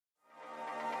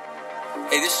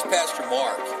Hey, this is Pastor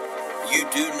Mark. You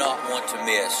do not want to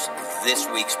miss this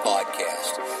week's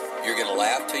podcast. You're going to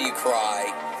laugh till you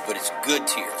cry, but it's good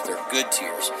tears. They're good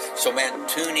tears. So, man,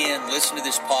 tune in, listen to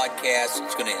this podcast.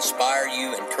 It's going to inspire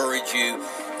you, encourage you,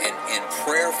 and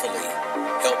prayerfully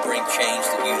help bring change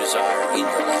that you desire in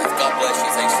your life. God bless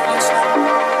you. Thanks for listening.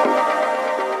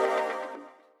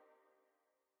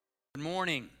 Good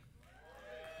morning.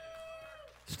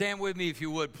 Stand with me if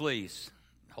you would, please.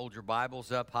 Hold your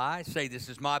Bibles up high. Say, this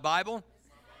is my Bible.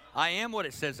 I am what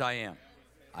it says I am.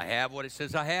 I have what it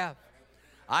says I have.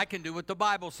 I can do what the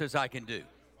Bible says I can do.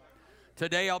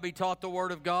 Today I'll be taught the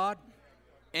Word of God,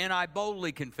 and I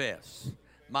boldly confess.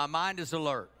 My mind is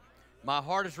alert. My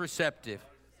heart is receptive,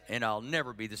 and I'll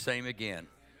never be the same again.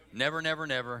 Never, never,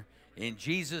 never. In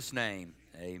Jesus' name,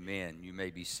 amen. You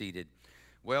may be seated.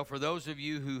 Well, for those of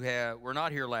you who were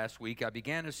not here last week, I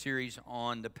began a series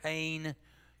on the pain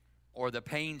or the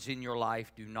pains in your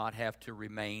life do not have to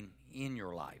remain in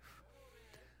your life.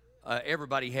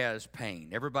 Everybody has pain.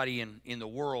 Everybody in the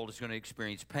world is going to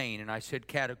experience pain. And I said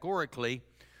categorically,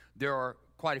 there are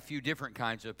quite a few different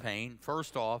kinds of pain.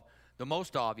 First off, the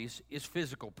most obvious is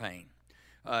physical pain.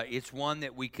 It's one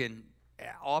that we can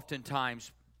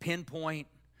oftentimes pinpoint,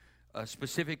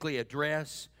 specifically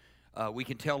address. We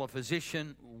can tell a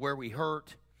physician where we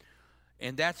hurt.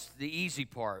 And that's the easy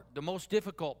part. The most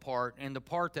difficult part, and the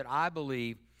part that I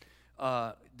believe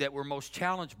that we're most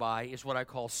challenged by, is what I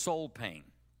call soul pain.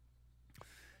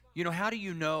 You know, how do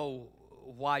you know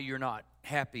why you're not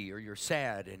happy or you're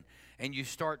sad? And you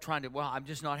start trying to, well, I'm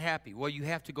just not happy. Well, you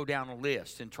have to go down a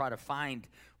list and try to find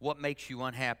what makes you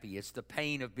unhappy. It's the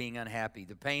pain of being unhappy,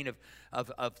 the pain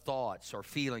of thoughts or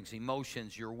feelings,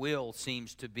 emotions. Your will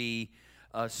seems to be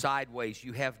sideways.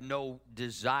 You have no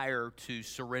desire to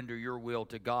surrender your will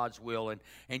to God's will,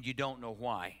 and you don't know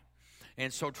why.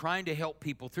 And so trying to help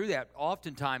people through that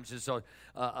oftentimes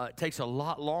takes a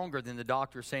lot longer than the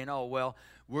doctor saying, oh, well,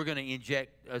 we're going to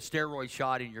inject a steroid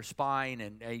shot in your spine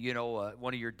and,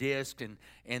 one of your discs,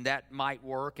 and that might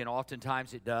work, and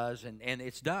oftentimes it does, and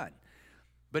it's done.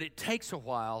 But it takes a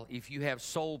while, if you have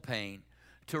soul pain,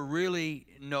 to really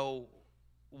know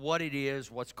what it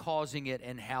is, what's causing it,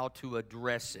 and how to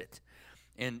address it.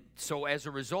 And so as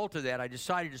a result of that, I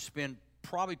decided to spend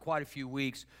probably quite a few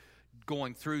weeks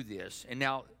going through this. And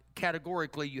now,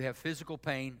 categorically, you have physical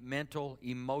pain, mental,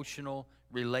 emotional,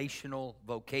 relational,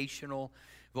 vocational.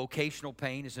 Vocational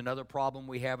pain is another problem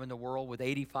we have in the world, with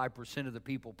 85% of the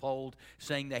people polled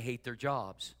saying they hate their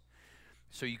jobs.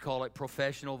 So you call it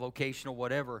professional, vocational,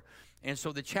 whatever. And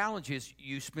so the challenge is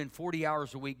you spend 40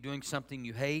 hours a week doing something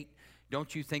you hate.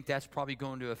 Don't you think that's probably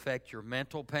going to affect your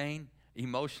mental pain,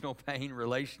 emotional pain,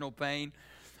 relational pain?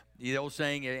 The old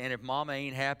saying, and if mama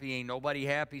ain't happy, ain't nobody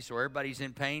happy, so everybody's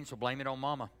in pain, so blame it on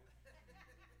mama.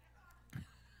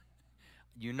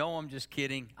 You know I'm just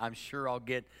kidding. I'm sure I'll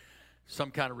get some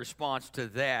kind of response to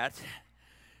that.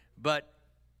 But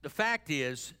the fact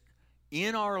is,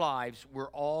 in our lives, we're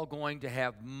all going to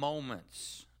have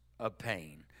moments of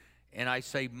pain. And I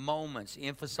say moments,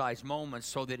 emphasize moments,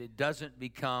 so that it doesn't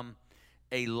become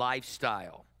a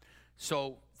lifestyle.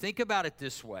 So think about it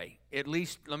this way. At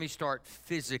least let me start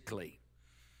physically.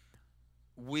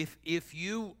 If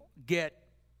you get,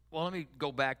 well, let me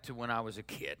go back to when I was a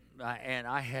kid. And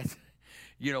I had,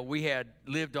 we had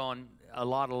lived on a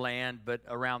lot of land, but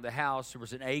around the house there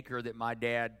was an acre that my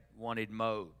dad wanted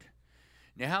mowed.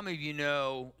 Now, how many of you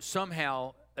know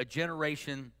somehow a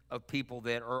generation of people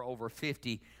that are over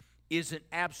 50 is an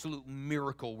absolute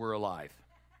miracle we're alive?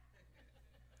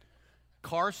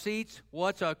 Car seats?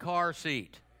 What's a car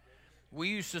seat? We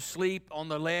used to sleep on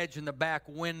the ledge in the back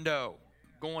window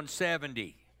going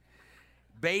 70.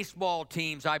 Baseball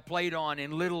teams I played on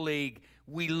in Little League,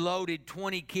 we loaded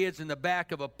 20 kids in the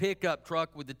back of a pickup truck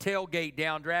with the tailgate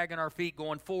down, dragging our feet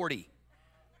going 40.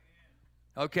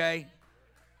 Okay?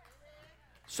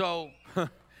 So,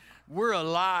 we're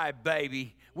alive,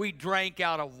 baby. We drank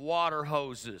out of water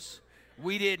hoses.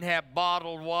 We didn't have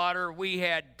bottled water. We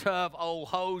had tough old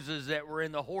hoses that were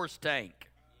in the horse tank,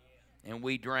 and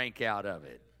we drank out of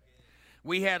it.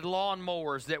 We had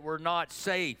lawnmowers that were not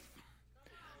safe.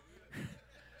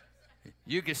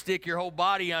 You could stick your whole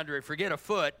body under it, forget a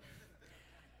foot.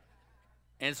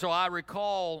 And so I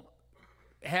recall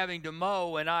having to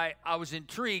mow, and I was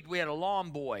intrigued. We had a lawn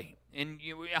boy, and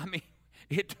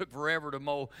it took forever to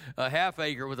mow a half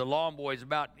acre with a lawn boy. It's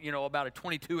about a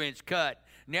 22-inch cut.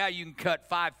 Now you can cut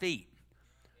 5 feet.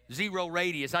 Zero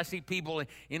radius. I see people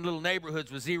in little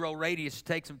neighborhoods with zero radius. It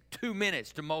takes them 2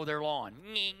 minutes to mow their lawn.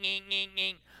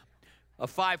 A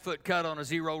 5-foot cut on a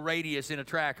zero radius in a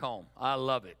track home. I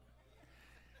love it.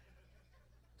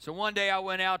 So one day I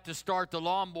went out to start the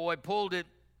lawn boy, pulled it,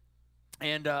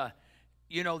 and,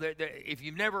 if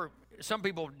you've never, some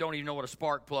people don't even know what a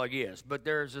spark plug is, but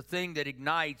there's a thing that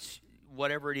ignites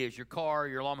whatever it is, your car,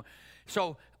 your lawn.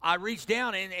 So I reached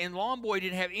down, and lawn boy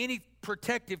didn't have any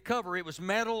protective cover. It was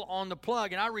metal on the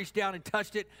plug, and I reached down and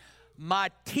touched it. My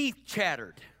teeth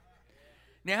chattered.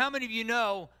 Now, how many of you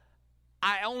know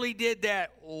I only did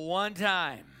that one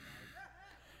time?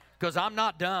 Because I'm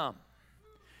not dumb.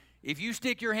 If you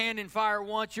stick your hand in fire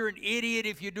once, you're an idiot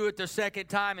if you do it the second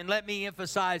time. And let me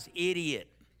emphasize, idiot.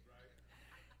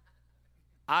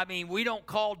 I mean, we don't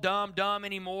call dumb dumb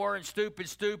anymore and stupid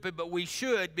stupid, but we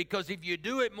should, because if you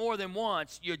do it more than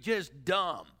once, you're just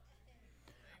dumb.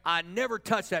 I never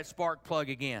touch that spark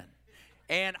plug again.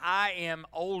 And I am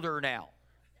older now.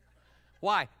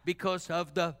 Why? Because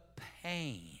of the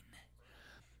pain.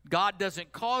 God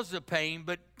doesn't cause the pain,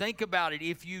 but think about it.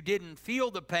 If you didn't feel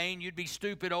the pain, you'd be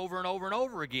stupid over and over and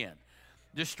over again,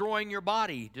 destroying your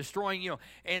body, destroying,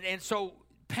 and so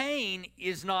pain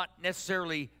is not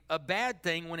necessarily a bad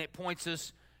thing when it points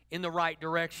us in the right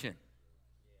direction.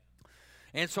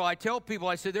 And so I tell people,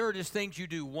 I say, there are just things you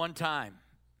do one time.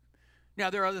 Now,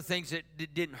 there are other things that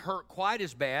didn't hurt quite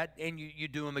as bad, and you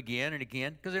do them again and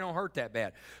again because they don't hurt that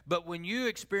bad. But when you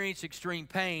experience extreme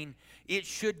pain, it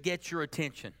should get your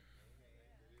attention.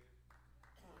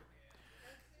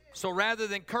 So rather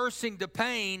than cursing the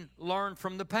pain, learn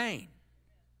from the pain.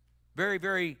 Very,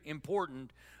 very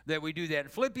important that we do that. In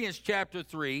Philippians chapter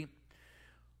 3,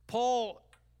 Paul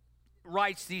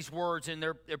writes these words, and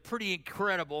they're pretty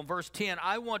incredible. In verse 10,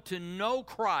 I want to know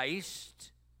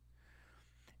Christ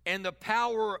and the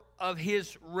power of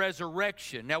his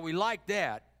resurrection. Now, we like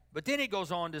that, but then he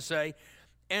goes on to say,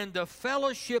 and the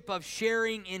fellowship of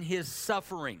sharing in his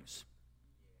sufferings.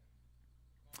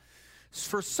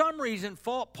 For some reason,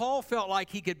 Paul felt like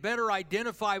he could better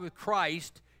identify with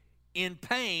Christ in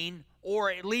pain, or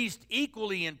at least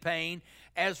equally in pain,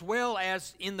 as well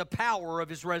as in the power of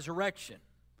his resurrection.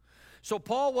 So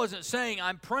Paul wasn't saying,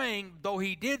 I'm praying, though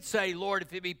he did say, Lord,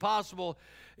 if it be possible,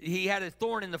 he had a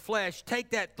thorn in the flesh,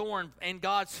 take that thorn, and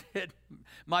God said,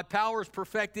 my power is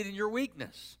perfected in your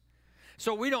weakness.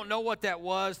 So we don't know what that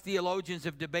was. Theologians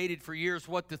have debated for years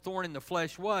what the thorn in the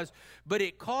flesh was, but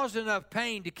it caused enough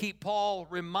pain to keep Paul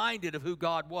reminded of who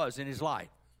God was in his life.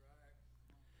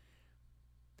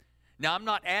 Now, I'm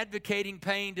not advocating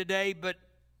pain today, but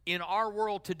in our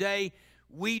world today,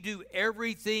 we do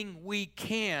everything we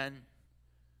can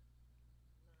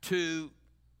to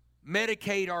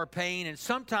medicate our pain, and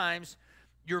sometimes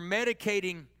you're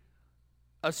medicating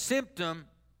a symptom,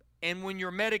 and when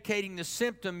you're medicating the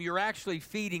symptom, you're actually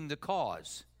feeding the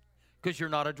cause because you're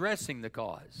not addressing the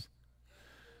cause.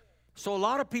 So a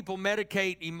lot of people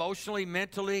medicate emotionally,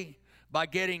 mentally, by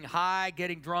getting high,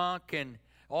 getting drunk, and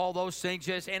all those things.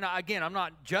 And again, I'm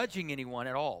not judging anyone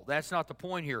at all. That's not the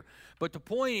point here. But the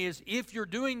point is, if you're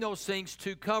doing those things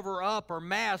to cover up or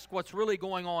mask what's really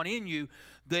going on in you,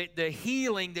 the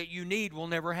healing that you need will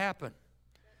never happen.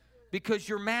 Because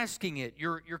you're masking it.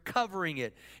 You're covering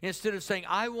it. Instead of saying,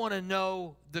 I want to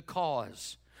know the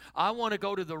cause. I want to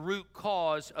go to the root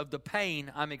cause of the pain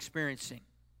I'm experiencing.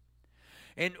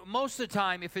 And most of the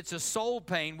time, if it's a soul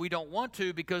pain, we don't want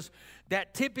to, because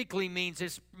that typically means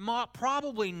it's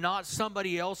probably not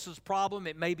somebody else's problem.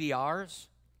 It may be ours.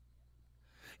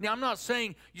 Now, I'm not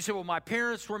saying, you say, well, my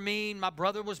parents were mean, my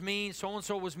brother was mean,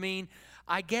 so-and-so was mean.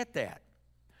 I get that.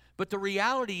 But the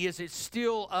reality is it's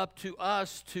still up to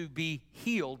us to be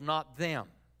healed, not them.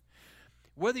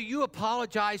 Whether you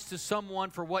apologize to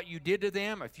someone for what you did to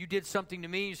them, if you did something to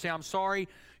me, you say, I'm sorry,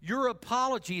 your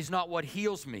apology is not what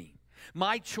heals me.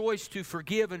 My choice to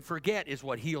forgive and forget is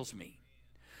what heals me.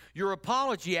 Your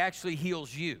apology actually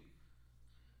heals you.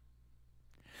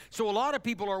 So a lot of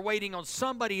people are waiting on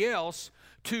somebody else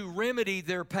to remedy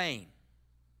their pain.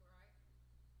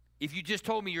 If you just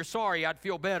told me you're sorry, I'd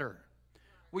feel better.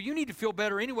 Well, you need to feel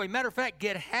better anyway. Matter of fact,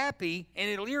 get happy and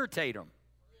it'll irritate them.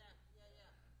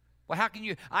 Well, how can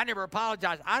you? I never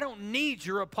apologize. I don't need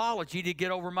your apology to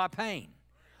get over my pain.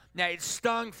 Now, it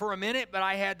stung for a minute, but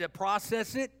I had to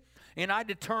process it. And I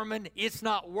determined it's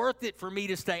not worth it for me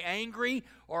to stay angry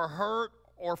or hurt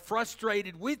or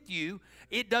frustrated with you.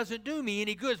 It doesn't do me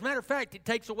any good. As a matter of fact, it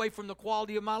takes away from the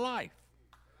quality of my life.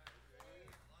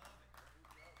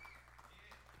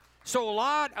 So a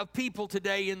lot of people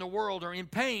today in the world are in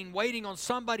pain, waiting on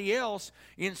somebody else,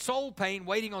 in soul pain,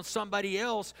 waiting on somebody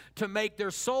else to make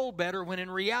their soul better, when in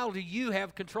reality you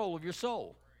have control of your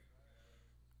soul.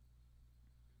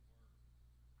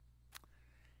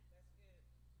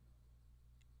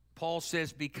 Paul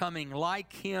says, becoming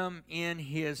like him in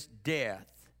his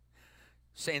death.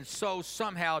 and so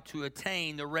somehow to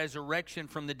attain the resurrection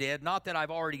from the dead. Not that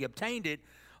I've already obtained it,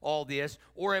 all this,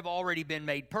 or have already been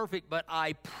made perfect, but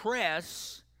I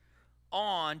press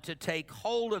on to take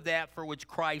hold of that for which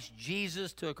Christ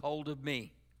Jesus took hold of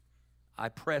me. I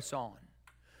press on.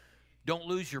 Don't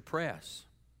lose your press.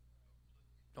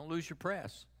 Don't lose your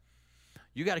press.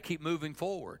 You got to keep moving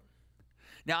forward.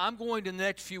 Now, I'm going to the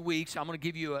next few weeks, I'm going to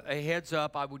give you a heads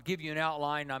up. I would give you an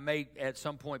outline. I may at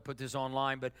some point put this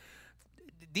online, but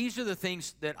these are the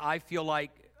things that I feel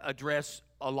like address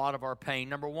a lot of our pain.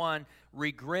 Number one,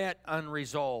 regret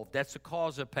unresolved. That's the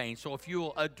cause of pain. So if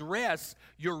you'll address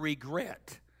your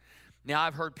regret. Now,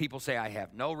 I've heard people say, I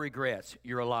have no regrets.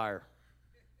 You're a liar.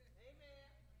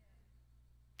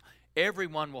 Amen.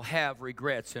 Everyone will have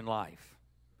regrets in life.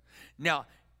 Now,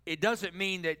 it doesn't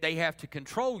mean that they have to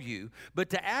control you,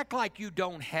 but to act like you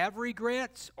don't have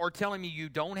regrets or telling me you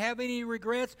don't have any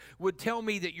regrets would tell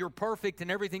me that you're perfect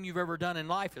and everything you've ever done in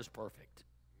life is perfect.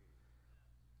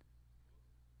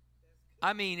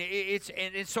 I mean,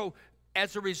 and so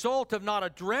as a result of not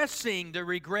addressing the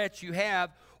regrets you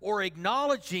have or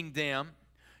acknowledging them,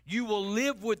 you will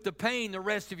live with the pain the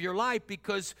rest of your life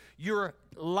because you're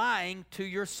lying to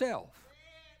yourself.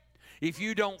 If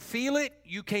you don't feel it,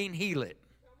 you can't heal it.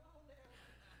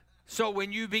 So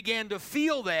when you begin to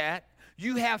feel that,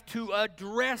 you have to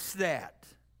address that.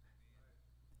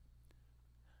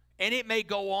 And it may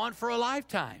go on for a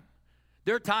lifetime.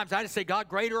 There are times I just say, God,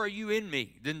 greater are you in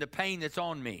me than the pain that's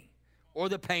on me or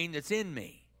the pain that's in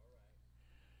me.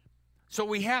 So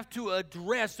we have to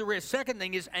address the risk. Second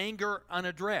thing is anger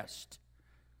unaddressed.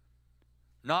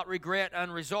 Not regret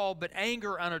unresolved, but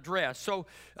anger unaddressed. So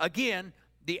again,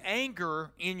 the anger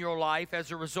in your life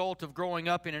as a result of growing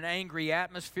up in an angry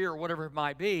atmosphere or whatever it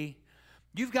might be,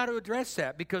 you've got to address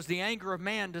that because the anger of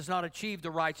man does not achieve the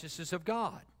righteousness of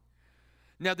God.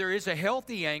 Now, there is a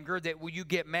healthy anger that when you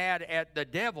get mad at the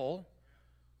devil,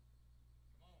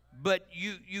 but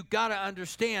you got to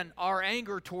understand our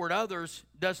anger toward others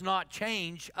does not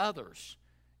change others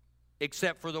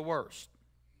except for the worst.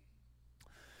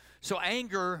 So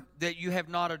anger that you have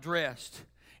not addressed.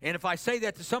 And if I say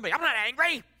that to somebody, I'm not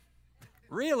angry.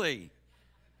 Really?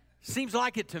 Seems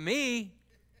like it to me.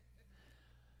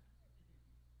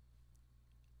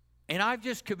 And I've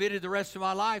just committed the rest of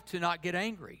my life to not get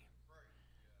angry.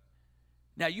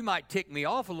 Now, you might tick me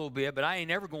off a little bit, but I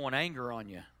ain't ever going anger on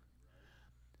you.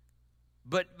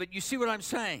 But you see what I'm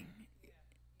saying?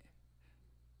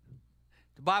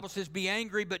 The Bible says, be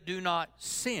angry, but do not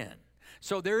sin.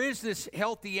 So there is this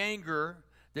healthy anger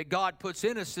that God puts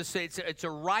in us to say it's a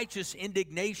righteous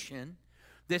indignation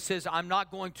that says I'm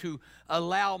not going to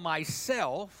allow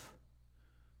myself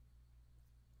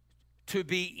to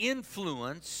be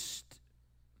influenced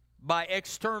by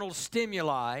external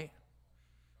stimuli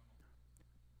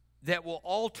that will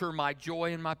alter my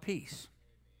joy and my peace.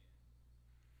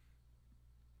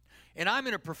 And I'm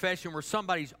in a profession where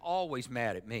somebody's always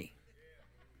mad at me.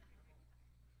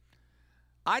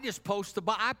 I post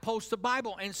the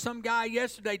Bible, and some guy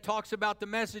yesterday talks about the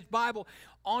Message Bible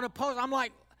on a post. I'm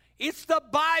like, it's the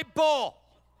Bible.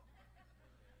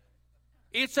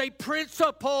 It's a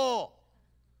principle.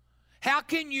 How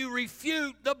can you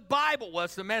refute the Bible? Well,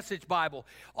 it's the Message Bible.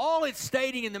 All it's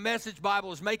stating in the Message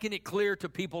Bible is making it clear to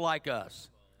people like us.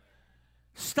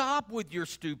 Stop with your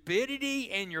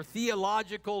stupidity and your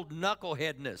theological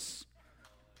knuckleheadness.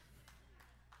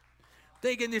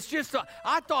 Thinking it's just,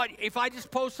 I thought if I just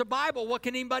post the Bible, what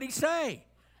can anybody say?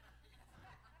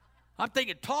 I'm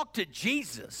thinking, talk to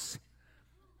Jesus.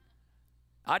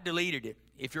 I deleted it.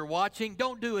 If you're watching,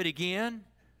 don't do it again.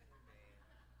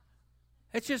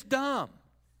 It's just dumb.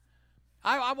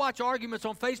 I watch arguments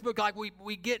on Facebook like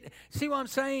we get, see what I'm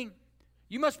saying?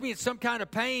 You must be in some kind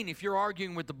of pain if you're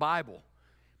arguing with the Bible.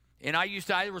 And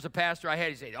there was a pastor I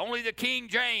had, he said, only the King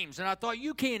James. And I thought,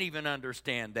 you can't even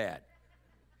understand that.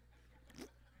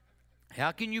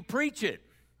 How can you preach it?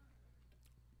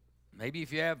 Maybe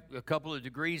if you have a couple of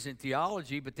degrees in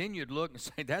theology, but then you'd look and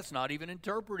say, that's not even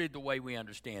interpreted the way we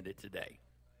understand it today.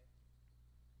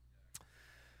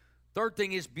 Third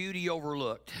thing is beauty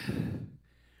overlooked.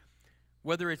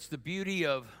 Whether it's the beauty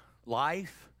of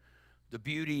life, the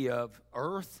beauty of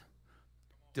earth,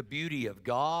 the beauty of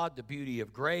God, the beauty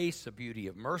of grace, the beauty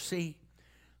of mercy,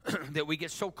 that we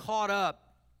get so caught up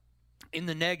in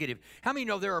the negative. How many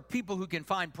know there are people who can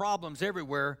find problems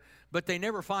everywhere, but they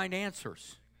never find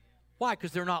answers? Why?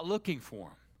 Because they're not looking for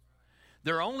them.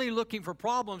 They're only looking for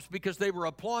problems because they were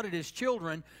applauded as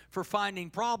children for finding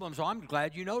problems. Oh, I'm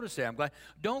glad you noticed that. I'm glad.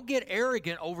 Don't get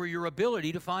arrogant over your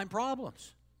ability to find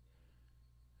problems.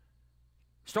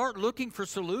 Start looking for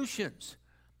solutions.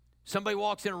 Somebody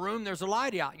walks in a room, there's a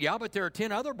light out. Yeah, but there are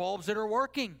 10 other bulbs that are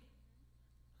working.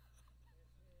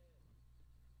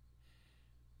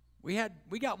 We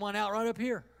got one out right up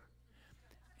here.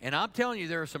 And I'm telling you,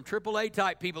 there are some AAA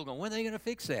type people going, when are they going to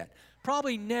fix that?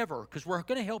 Probably never, because we're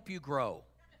going to help you grow.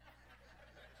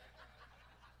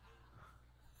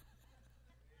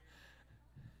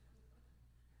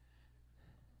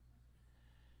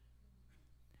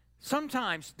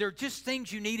 Sometimes there are just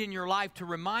things you need in your life to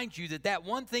remind you that that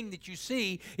one thing that you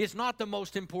see is not the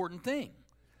most important thing.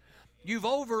 You've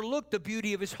overlooked the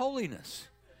beauty of His holiness.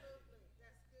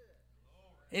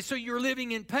 And so you're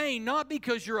living in pain, not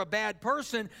because you're a bad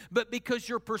person, but because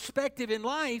your perspective in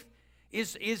life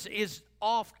is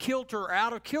off kilter,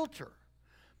 out of kilter.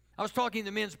 I was talking to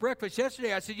the men's breakfast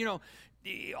yesterday. I said, you know,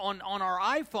 on our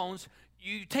iPhones,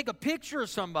 you take a picture of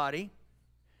somebody,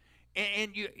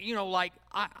 and you know, like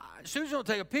Susan will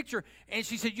take a picture, and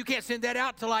she said, you can't send that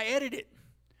out till I edit it.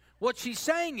 What she's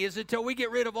saying is, until we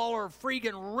get rid of all our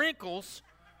freaking wrinkles,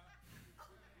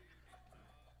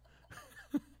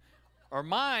 or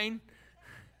mine,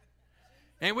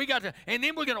 and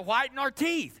then we're gonna whiten our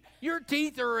teeth. Your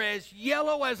teeth are as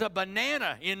yellow as a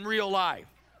banana in real life.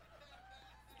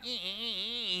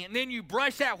 And then you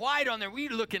brush that white on there, we're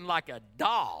looking like a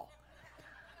doll.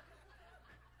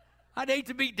 I'd hate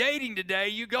to be dating today.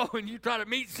 You go and you try to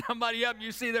meet somebody up and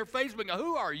you see their Facebook and go,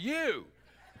 who are you?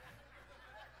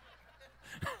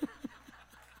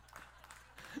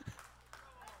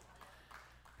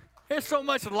 There's so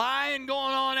much lying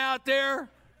going on out there.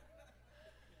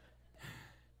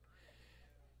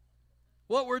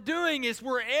 What we're doing is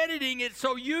we're editing it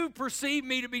so you perceive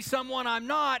me to be someone I'm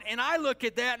not, and I look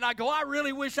at that and I go, I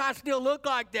really wish I still looked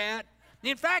like that.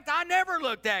 In fact, I never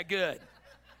looked that good.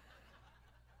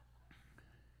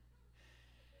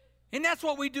 And that's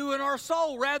what we do in our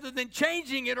soul. Rather than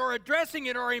changing it or addressing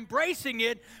it or embracing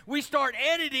it, we start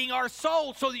editing our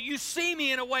soul so that you see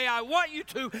me in a way I want you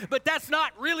to, but that's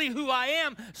not really who I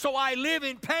am. So I live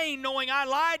in pain knowing I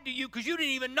lied to you because you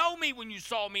didn't even know me when you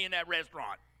saw me in that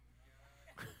restaurant.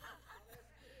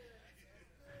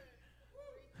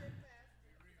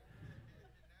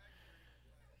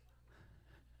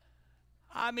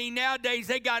 I mean, nowadays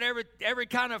they got every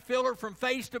kind of filler from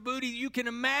face to booty you can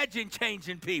imagine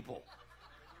changing people.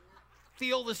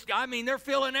 They're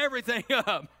filling everything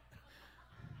up.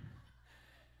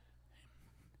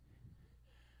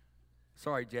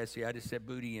 Sorry, Jesse, I just said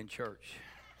booty in church.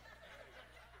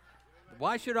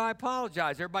 Why should I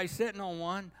apologize? Everybody's sitting on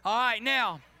one. All right,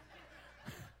 now.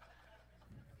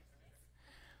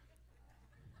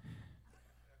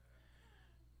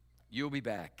 You'll be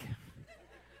back.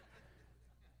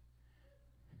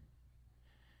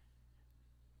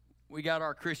 We got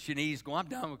our Christianese going. I'm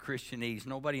done with Christianese.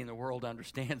 Nobody in the world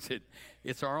understands it.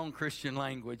 It's our own Christian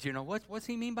language. You know, what's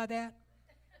he mean by that?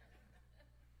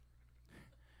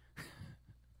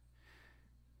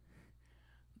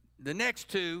 The next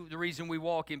two, the reason we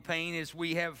walk in pain is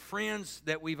we have friends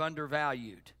that we've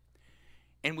undervalued.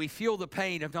 And we feel the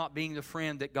pain of not being the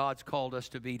friend that God's called us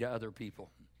to be to other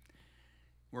people.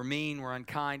 We're mean, we're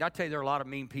unkind. I tell you, there are a lot of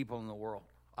mean people in the world.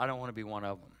 I don't want to be one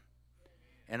of them.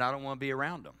 And I don't want to be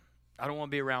around them. I don't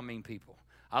want to be around mean people.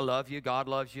 I love you. God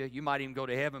loves you. You might even go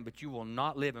to heaven, but you will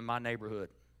not live in my neighborhood.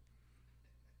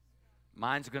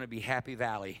 Mine's going to be Happy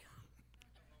Valley.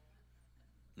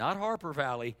 Not Harper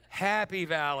Valley, Happy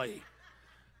Valley.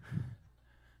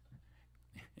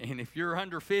 And if you're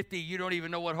under 50, you don't even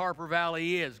know what Harper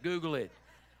Valley is. Google it.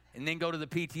 And then go to the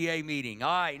PTA meeting. All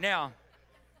right, now.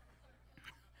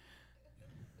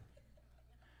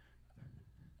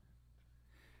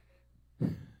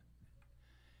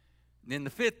 Then the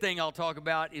fifth thing I'll talk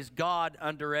about is God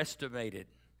underestimated.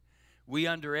 We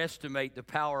underestimate the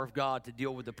power of God to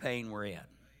deal with the pain we're in.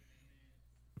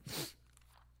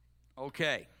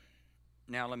 Okay,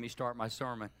 now let me start my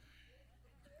sermon.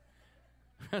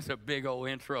 That's a big old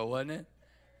intro, wasn't it?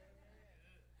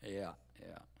 Yeah.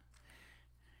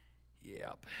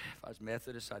 If I was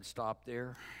Methodist, I'd stop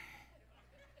there.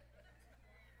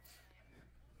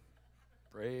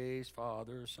 Praise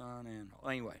Father, Son, and...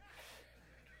 Anyway.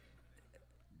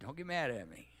 Don't get mad at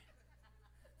me.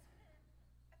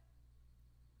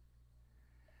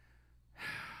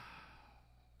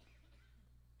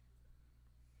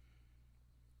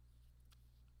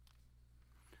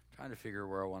 Trying to figure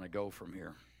where I want to go from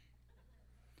here.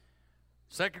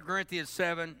 2 Corinthians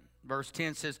 7, verse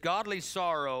 10 says, godly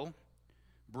sorrow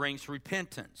brings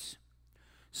repentance.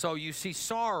 So you see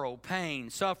sorrow, pain,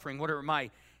 suffering, whatever it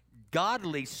might.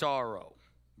 Godly sorrow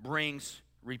brings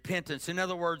repentance. In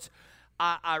other words,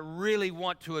 I really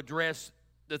want to address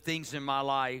the things in my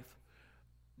life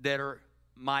that are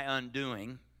my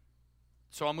undoing.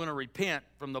 So I'm going to repent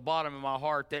from the bottom of my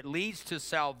heart. That leads to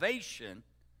salvation.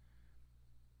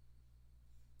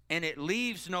 And it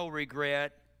leaves no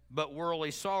regret, but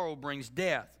worldly sorrow brings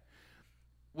death.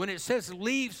 When it says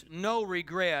leaves no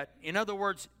regret, in other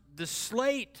words, the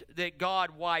slate that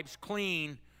God wipes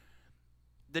clean,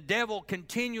 the devil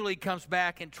continually comes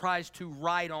back and tries to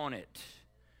write on it.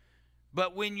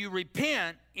 But when you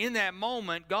repent, in that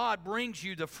moment, God brings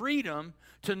you the freedom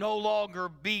to no longer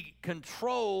be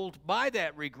controlled by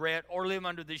that regret or live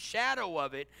under the shadow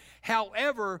of it.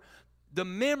 However, the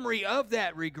memory of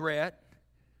that regret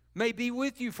may be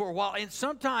with you for a while. And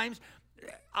sometimes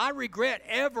I regret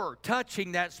ever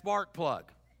touching that spark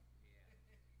plug.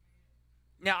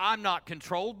 Now, I'm not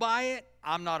controlled by it.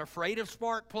 I'm not afraid of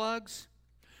spark plugs.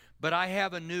 But I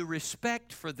have a new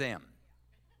respect for them.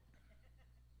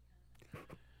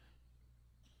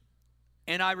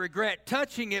 And I regret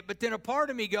touching it, but then a part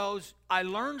of me goes, I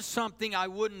learned something I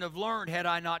wouldn't have learned had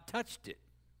I not touched it.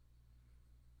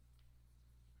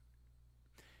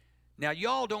 Now,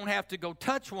 y'all don't have to go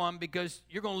touch one because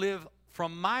you're going to live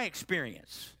from my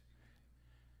experience.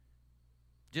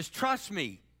 Just trust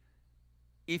me.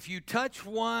 If you touch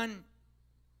one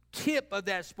tip of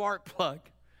that spark plug,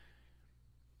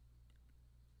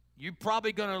 you're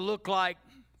probably going to look like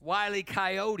Wile E.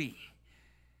 Coyote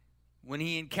when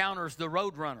he encounters the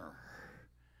Roadrunner.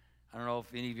 I don't know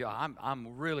if any of you,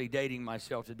 I'm really dating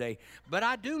myself today, but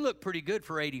I do look pretty good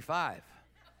for 85.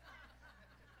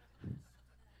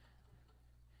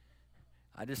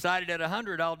 I decided at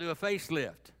 100 I'll do a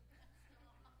facelift.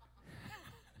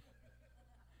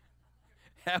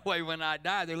 That way when I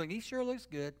die, they're like, he sure looks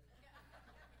good.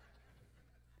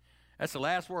 That's the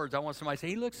last words I want somebody to say,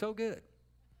 he looks so good.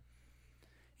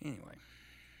 Anyway.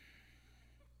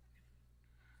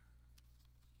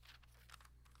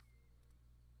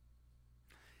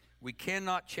 We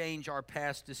cannot change our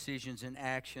past decisions and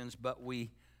actions, but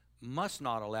we must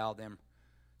not allow them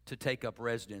to take up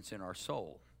residence in our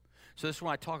soul. So this is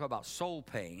when I talk about soul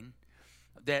pain,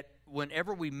 that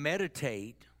whenever we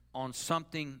meditate on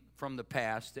something from the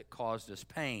past that caused us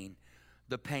pain,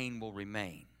 the pain will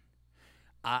remain.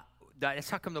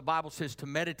 That's how come the Bible says to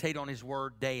meditate on His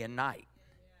Word day and night.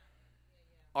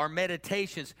 Our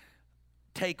meditations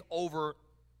take over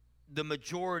the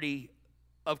majority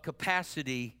of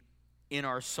capacity in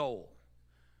our soul.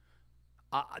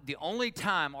 The only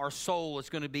time our soul is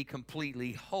going to be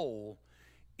completely whole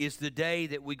is the day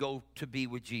that we go to be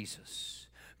with Jesus.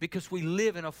 Because we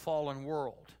live in a fallen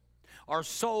world. Our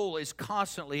soul is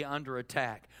constantly under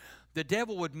attack. The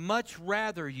devil would much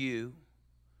rather you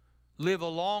live a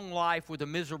long life with a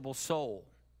miserable soul.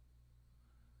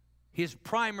 His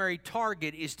primary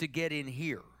target is to get in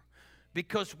here.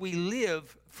 Because we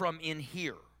live from in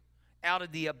here. Out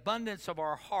of the abundance of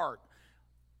our heart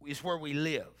is where we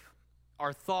live.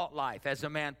 Our thought life. As a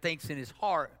man thinks in his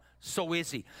heart, so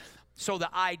is he. So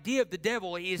the idea of the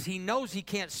devil is he knows he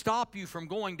can't stop you from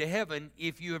going to heaven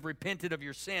if you have repented of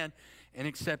your sin and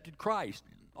accepted Christ.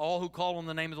 All who call on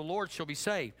the name of the Lord shall be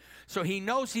saved. So he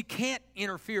knows he can't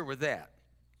interfere with that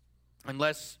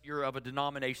unless you're of a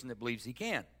denomination that believes he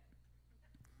can.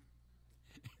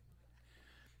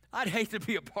 I'd hate to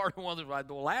be a part of one of those.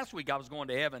 Well, last week I was going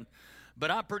to heaven,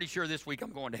 but I'm pretty sure this week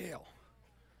I'm going to hell.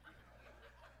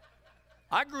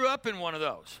 I grew up in one of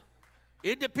those.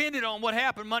 It depended on what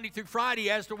happened Monday through Friday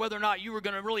as to whether or not you were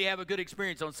going to really have a good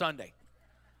experience on Sunday.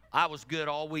 I was good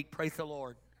all week, praise the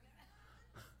Lord.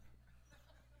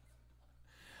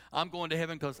 I'm going to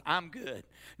heaven because I'm good.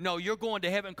 No, you're going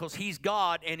to heaven because He's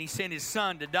God and He sent His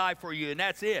Son to die for you, and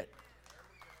that's it.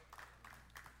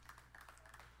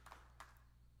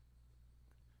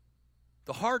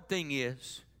 The hard thing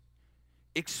is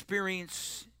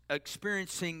experiencing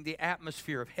the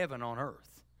atmosphere of heaven on earth.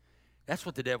 That's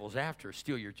what the devil's after,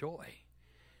 steal your joy.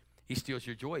 He steals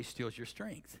your joy, he steals your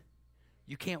strength.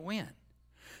 You can't win.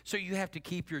 So you have to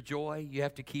keep your joy, you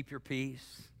have to keep your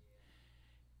peace.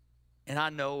 And I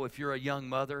know if you're a young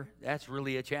mother, that's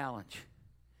really a challenge.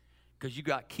 Because you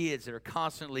got kids that are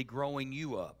constantly growing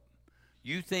you up.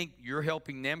 You think you're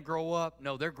helping them grow up?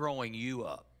 No, they're growing you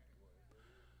up.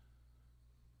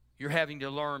 You're having to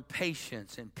learn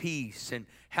patience and peace and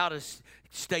how to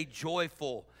stay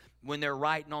joyful when they're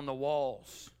writing on the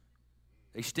walls.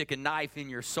 They stick a knife in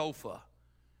your sofa.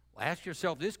 Well, ask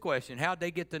yourself this question. How'd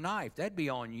they get the knife? That'd be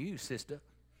on you, sister.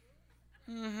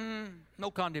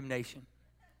 No condemnation.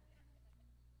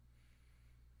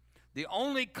 The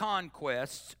only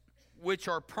conquests which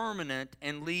are permanent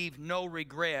and leave no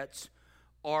regrets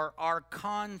are our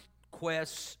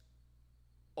conquests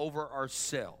over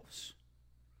ourselves.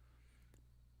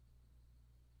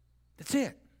 That's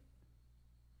it.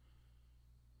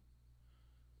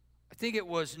 think it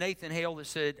was Nathan Hale that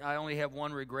said, I only have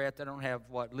one regret. I don't have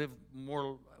live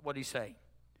more, what did he say?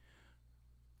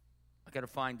 I got to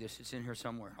find this. It's in here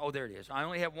somewhere. Oh, there it is. I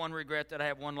only have one regret, that I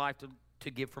have one life to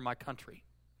give for my country.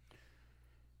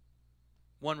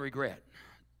 One regret.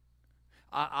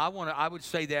 I would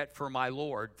say that for my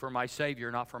Lord, for my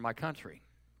Savior, not for my country.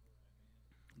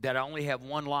 That I only have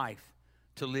one life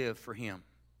to live for Him.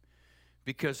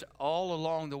 Because all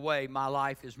along the way, my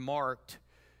life is marked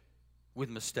with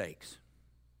mistakes.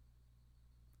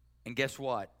 And guess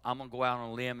what? I'm going to go out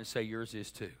on a limb and say yours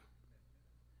is too.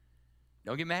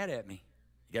 Don't get mad at me.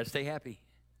 You got to stay happy.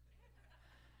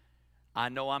 I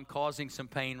know I'm causing some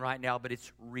pain right now, but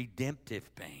it's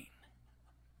redemptive pain.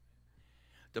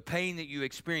 The pain that you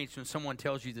experience when someone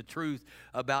tells you the truth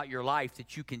about your life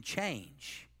that you can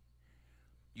change.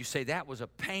 You say, that was a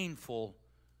painful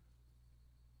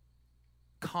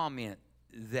comment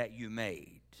that you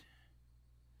made.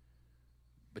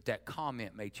 But that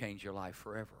comment may change your life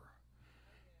forever.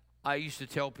 I used to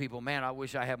tell people, man, I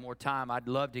wish I had more time. I'd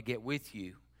love to get with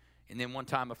you. And then one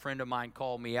time a friend of mine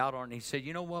called me out on it, and he said,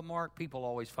 you know what, Mark? People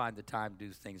always find the time to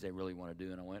do things they really want to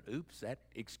do. And I went, oops, that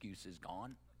excuse is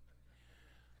gone.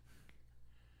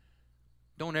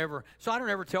 So I don't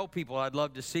ever tell people I'd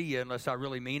love to see you unless I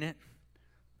really mean it.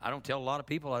 I don't tell a lot of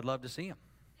people I'd love to see them.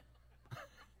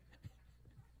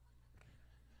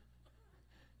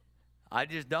 I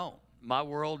just don't. My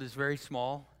world is very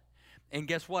small. And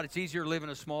guess what? It's easier to live in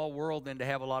a small world than to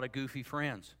have a lot of goofy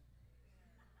friends.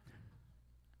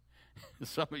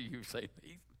 Some of you say,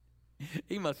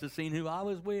 he must have seen who I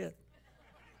was with.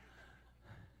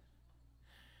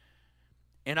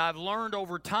 And I've learned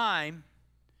over time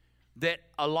that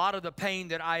a lot of the pain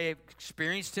that I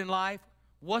experienced in life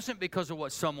wasn't because of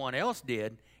what someone else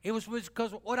did. It was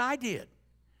because of what I did.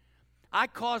 I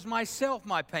caused myself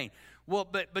my pain. Well,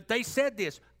 but they said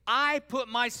this. I put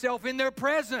myself in their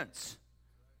presence.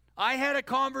 I had a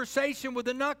conversation with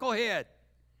a knucklehead.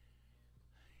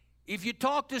 If you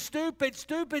talk to stupid,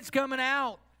 stupid's coming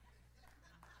out.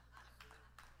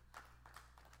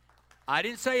 I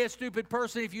didn't say a stupid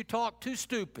person if you talk to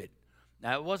stupid.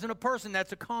 Now, it wasn't a person,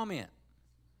 that's a comment.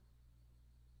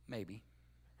 Maybe.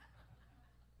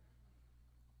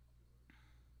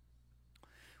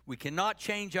 We cannot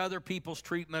change other people's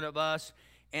treatment of us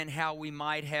and how we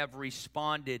might have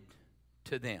responded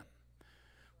to them.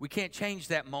 We can't change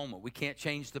that moment. We can't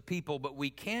change the people, but we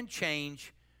can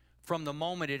change from the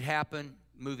moment it happened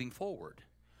moving forward.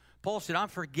 Paul said, I'm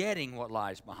forgetting what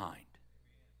lies behind.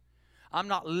 I'm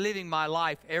not living my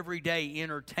life every day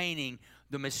entertaining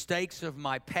the mistakes of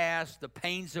my past, the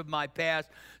pains of my past.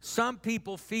 Some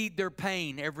people feed their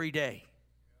pain every day.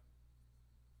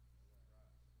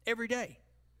 Every day.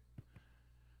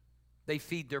 They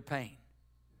feed their pain.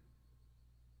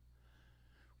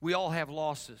 We all have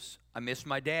losses. I miss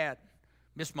my dad,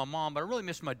 miss my mom, but I really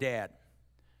miss my dad.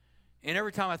 And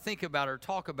every time I think about it or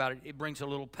talk about it, it brings a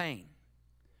little pain.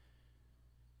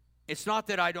 It's not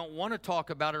that I don't want to talk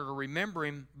about it or remember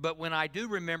him, but when I do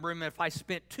remember him, if I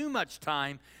spent too much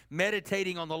time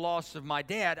meditating on the loss of my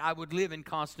dad, I would live in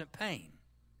constant pain.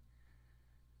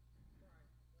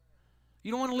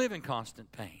 You don't want to live in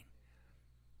constant pain.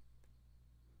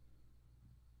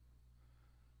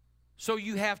 So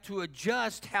you have to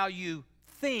adjust how you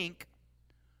think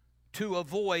to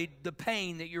avoid the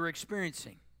pain that you're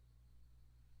experiencing.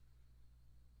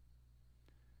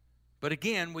 But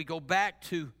again, we go back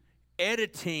to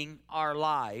editing our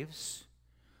lives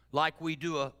like we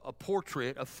do a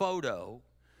portrait, a photo,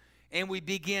 and we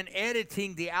begin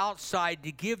editing the outside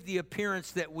to give the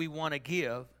appearance that we want to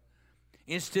give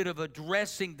instead of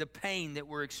addressing the pain that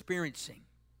we're experiencing.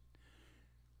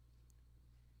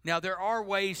 Now, there are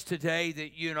ways today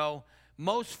that,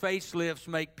 most facelifts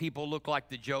make people look like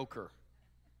the Joker.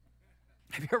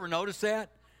 Have you ever noticed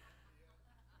that?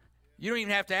 You don't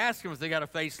even have to ask them if they got a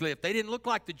facelift. They didn't look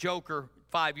like the Joker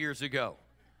 5 years ago.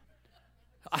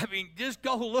 I mean, just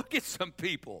go look at some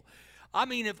people. I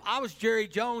mean, if I was Jerry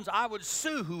Jones, I would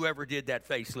sue whoever did that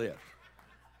facelift.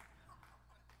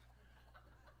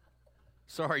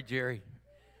 Sorry, Jerry.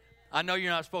 I know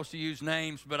you're not supposed to use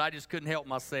names, but I just couldn't help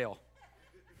myself.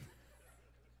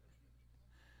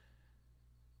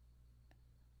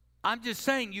 I'm just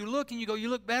saying, you look and you go, you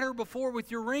look better before with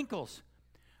your wrinkles.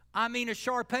 I mean, a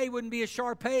Shar-Pei wouldn't be a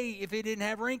Shar-Pei if it didn't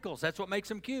have wrinkles. That's what makes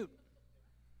them cute.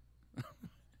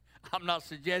 I'm not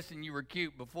suggesting you were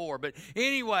cute before, but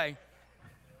anyway.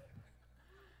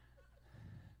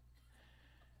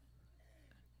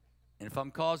 And if I'm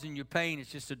causing you pain,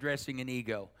 it's just addressing an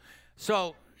ego.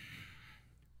 So,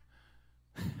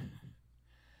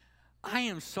 I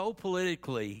am so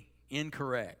politically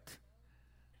incorrect.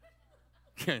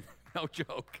 No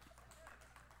joke.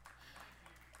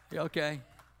 Okay.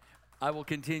 I will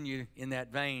continue in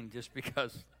that vein just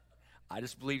because I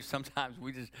just believe sometimes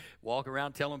we just walk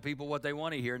around telling people what they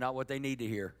want to hear, not what they need to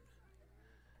hear.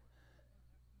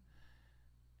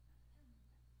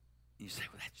 You say,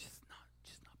 well, that's just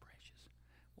not precious.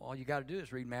 Well, all you got to do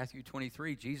is read Matthew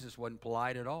 23. Jesus wasn't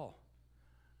polite at all.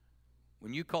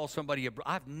 When you call somebody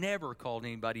I've never called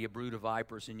anybody a brood of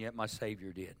vipers, and yet my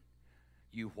Savior did.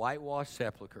 You whitewashed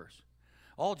sepulchres.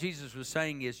 All Jesus was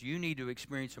saying is you need to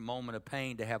experience a moment of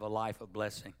pain to have a life of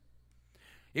blessing.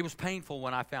 It was painful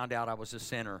when I found out I was a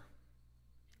sinner.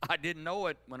 I didn't know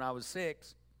it when I was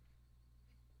 6.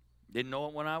 Didn't know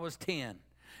it when I was 10.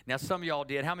 Now, some of y'all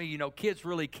did. How many of you know kids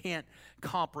really can't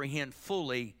comprehend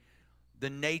fully the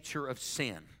nature of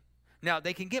sin? Now,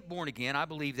 they can get born again. I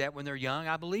believe that when they're young.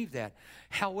 I believe that.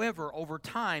 However, over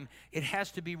time, it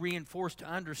has to be reinforced to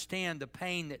understand the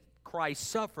pain that Christ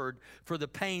suffered for the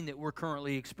pain that we're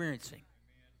currently experiencing.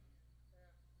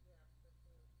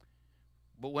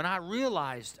 But when I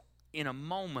realized in a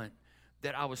moment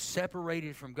that I was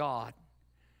separated from God,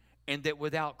 and that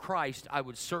without Christ, I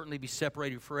would certainly be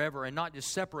separated forever. And not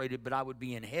just separated, but I would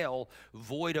be in hell,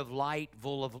 void of light,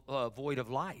 void of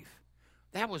life.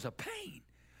 That was a pain.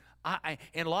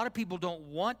 And a lot of people don't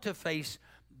want to face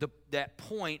that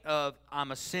point of,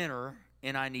 I'm a sinner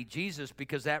and I need Jesus,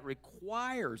 because that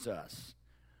requires us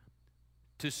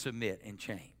to submit and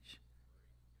change.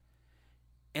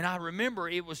 And I remember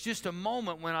it was just a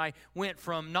moment when I went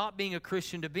from not being a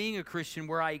Christian to being a Christian,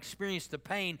 where I experienced the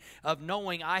pain of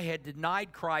knowing I had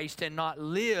denied Christ and not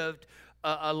lived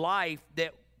a life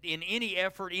that in any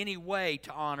effort, any way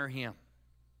to honor Him.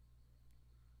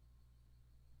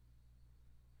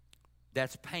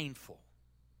 That's painful.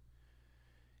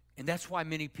 And that's why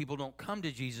many people don't come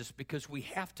to Jesus, because we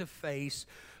have to face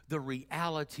the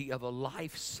reality of a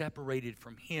life separated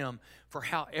from Him for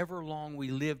however long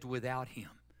we lived without Him.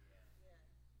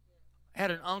 I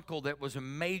had an uncle that was a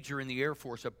major in the Air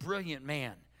Force, a brilliant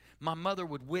man. My mother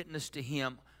would witness to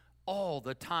him all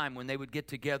the time when they would get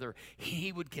together.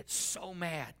 He would get so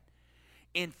mad.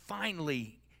 And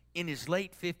finally, in his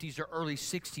late 50s or early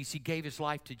 60s, he gave his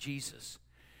life to Jesus.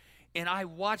 And I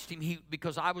watched him,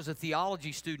 because I was a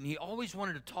theology student, he always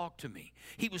wanted to talk to me.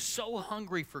 He was so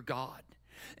hungry for God.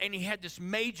 And he had this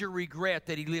major regret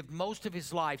that he lived most of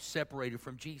his life separated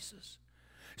from Jesus.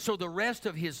 So the rest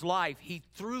of his life, he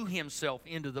threw himself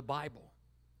into the Bible,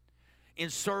 in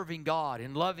serving God,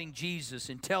 in loving Jesus,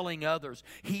 in telling others.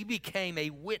 He became a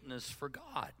witness for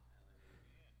God.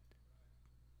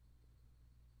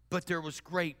 But there was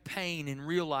great pain in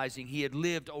realizing he had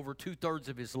lived over 2/3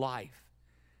 of his life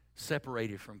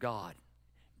separated from God.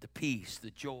 The peace,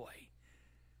 the joy.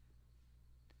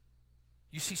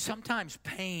 You see, sometimes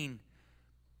pain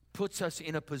puts us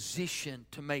in a position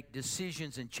to make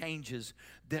decisions and changes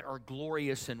that are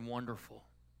glorious and wonderful.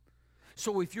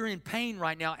 So if you're in pain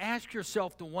right now, ask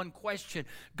yourself the one question: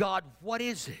 God, what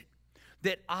is it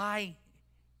that I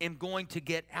am going to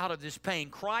get out of this pain?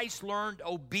 Christ learned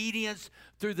obedience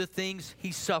through the things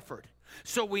He suffered.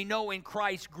 So we know in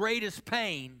Christ's greatest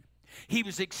pain, He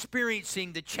was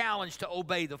experiencing the challenge to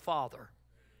obey the Father.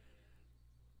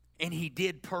 And He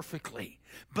did perfectly.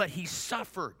 But He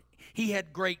suffered. He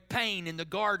had great pain in the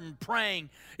garden, praying,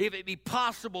 if it be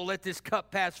possible, let this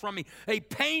cup pass from me. A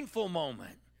painful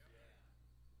moment.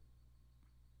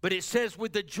 But it says,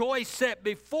 with the joy set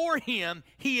before Him,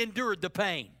 He endured the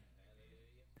pain.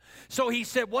 So He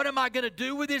said, what am I going to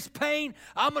do with this pain?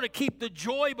 I'm going to keep the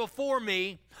joy before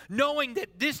me, knowing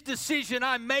that this decision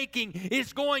I'm making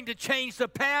is going to change the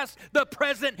past, the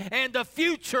present, and the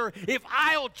future if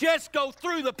I'll just go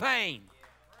through the pain.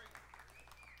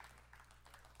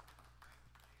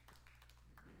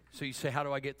 So you say, how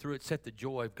do I get through it? Set the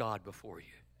joy of God before you.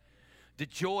 The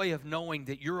joy of knowing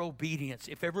that your obedience,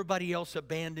 if everybody else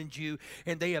abandoned you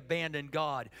and they abandoned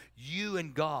God, you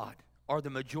and God are the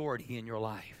majority in your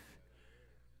life.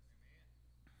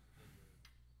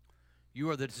 You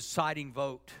are the deciding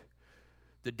vote.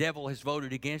 The devil has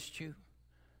voted against you.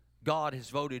 God has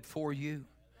voted for you.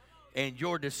 And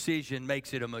your decision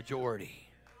makes it a majority.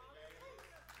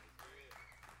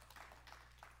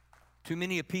 Too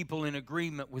many people in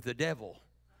agreement with the devil.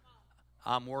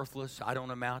 I'm worthless. I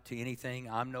don't amount to anything.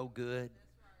 I'm no good.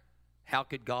 How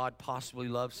could God possibly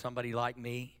love somebody like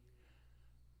me?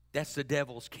 That's the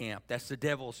devil's camp. That's the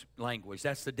devil's language.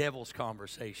 That's the devil's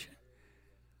conversation.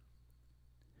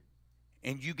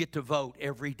 And you get to vote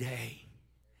every day.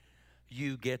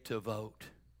 You get to vote.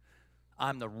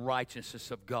 I'm the righteousness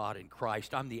of God in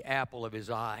Christ. I'm the apple of His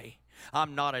eye.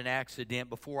 I'm not an accident.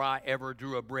 Before I ever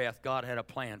drew a breath, God had a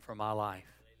plan for my life.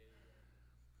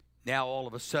 Now all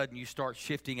of a sudden you start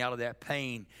shifting out of that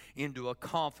pain into a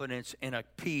confidence and a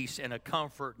peace and a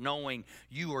comfort, knowing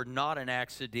you are not an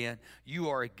accident. You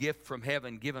are a gift from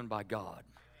heaven given by God.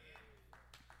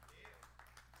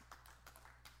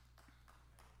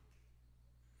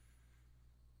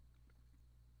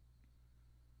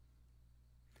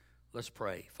 Let's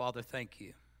pray. Father, thank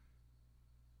you.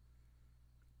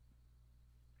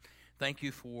 Thank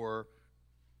you for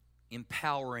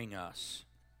empowering us,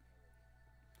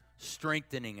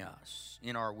 strengthening us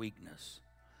in our weakness.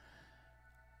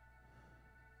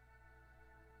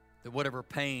 That whatever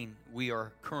pain we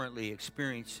are currently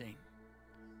experiencing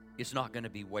is not going to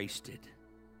be wasted.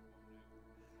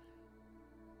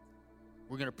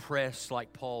 We're going to press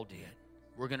like Paul did.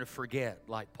 We're going to forget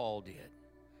like Paul did.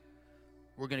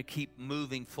 We're going to keep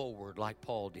moving forward like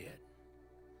Paul did.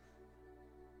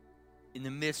 In the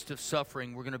midst of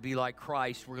suffering, we're going to be like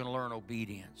Christ. We're going to learn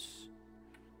obedience.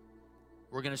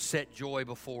 We're going to set joy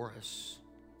before us.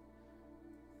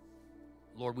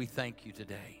 Lord, we thank you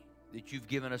today that you've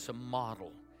given us a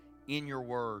model in your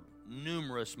word,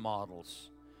 numerous models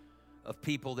of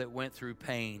people that went through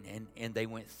pain and they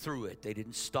went through it. They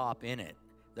didn't stop in it.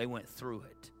 They went through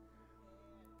it.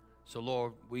 So,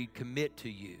 Lord, we commit to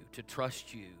you to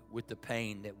trust you with the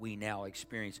pain that we now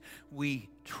experience. We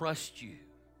trust you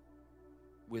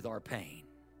with our pain.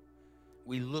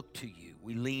 We look to you.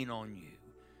 We lean on you.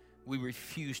 We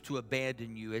refuse to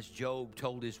abandon you, as Job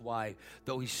told his wife,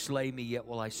 though he slay me, yet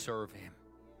will I serve him.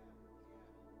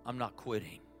 I'm not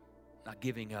quitting, not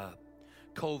giving up.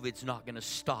 COVID's not going to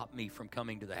stop me from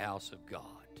coming to the house of God.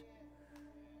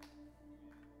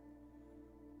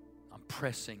 I'm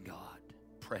pressing, God.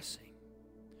 Pressing.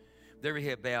 With every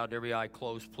head bowed, every eye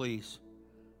closed, please.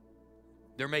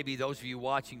 There may be those of you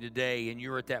watching today, and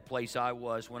you're at that place I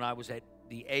was when I was at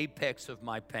the apex of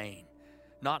my pain,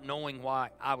 not knowing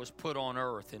why I was put on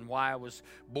earth and why I was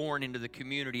born into the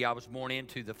community I was born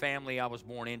into, the family I was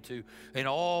born into, and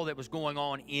all that was going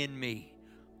on in me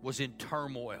was in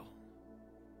turmoil.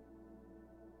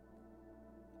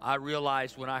 I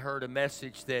realized when I heard a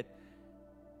message that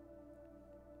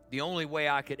the only way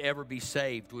I could ever be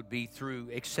saved would be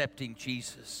through accepting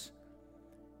Jesus.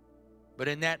 But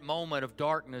in that moment of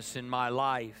darkness in my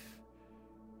life,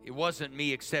 it wasn't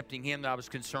me accepting him that I was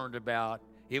concerned about.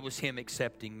 It was him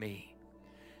accepting me.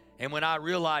 And when I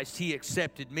realized he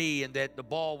accepted me and that the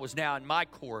ball was now in my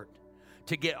court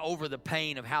to get over the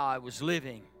pain of how I was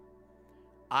living,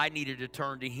 I needed to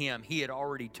turn to him. He had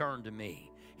already turned to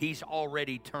me. He's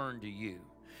already turned to you.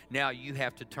 Now you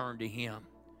have to turn to him.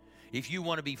 If you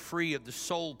want to be free of the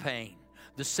soul pain,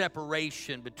 the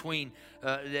separation between,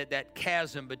 that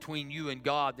chasm between you and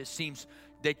God that seems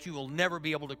that you will never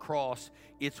be able to cross,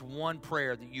 it's one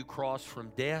prayer that you cross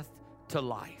from death to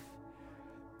life.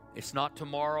 It's not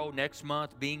tomorrow, next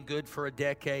month, being good for a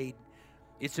decade.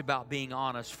 It's about being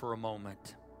honest for a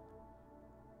moment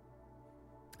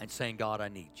and saying, God, I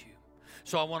need you.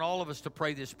 So I want all of us to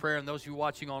pray this prayer, and those of you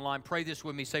watching online, pray this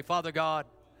with me. Say, Father God,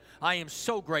 I am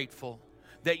so grateful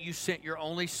that you sent your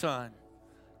only Son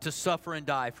to suffer and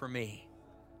die for me,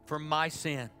 for my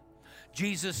sin.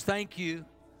 Jesus, thank you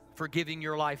for giving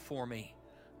your life for me.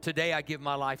 Today I give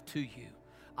my life to you.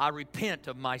 I repent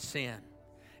of my sin,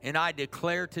 and I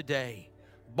declare today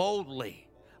boldly,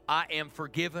 I am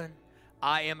forgiven,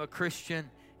 I am a Christian,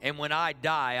 and when I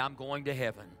die, I'm going to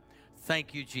heaven.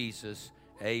 Thank you, Jesus.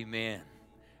 Amen.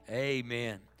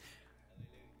 Amen.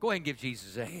 Go ahead and give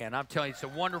Jesus a hand. I'm telling you, it's a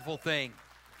wonderful thing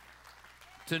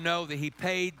to know that he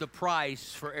paid the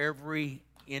price for every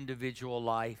individual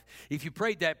life. If you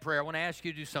prayed that prayer, I want to ask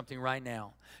you to do something right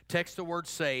now. Text the word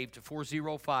SAVED to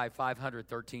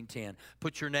 405-500-1310.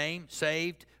 Put your name,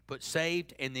 saved, put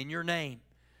saved, and then your name,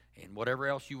 and whatever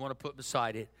else you want to put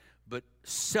beside it. But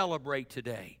celebrate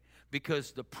today,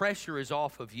 because the pressure is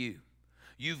off of you.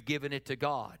 You've given it to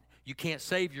God. You can't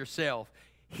save yourself.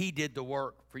 He did the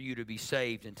work for you to be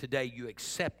saved, and today you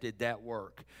accepted that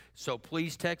work. So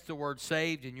please text the word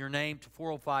SAVED in your name to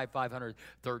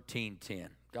 405-500-1310.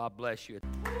 God bless you.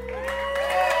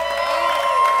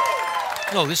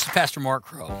 Hello, this is Pastor Mark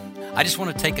Crow. I just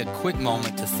want to take a quick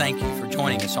moment to thank you for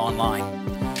joining us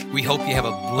online. We hope you have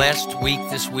a blessed week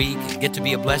this week and get to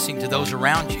be a blessing to those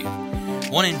around you. I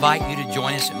want to invite you to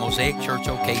join us at Mosaic Church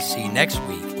OKC next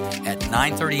week at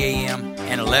 9:30 a.m.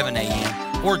 and 11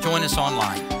 a.m. or join us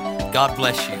online. God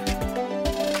bless you.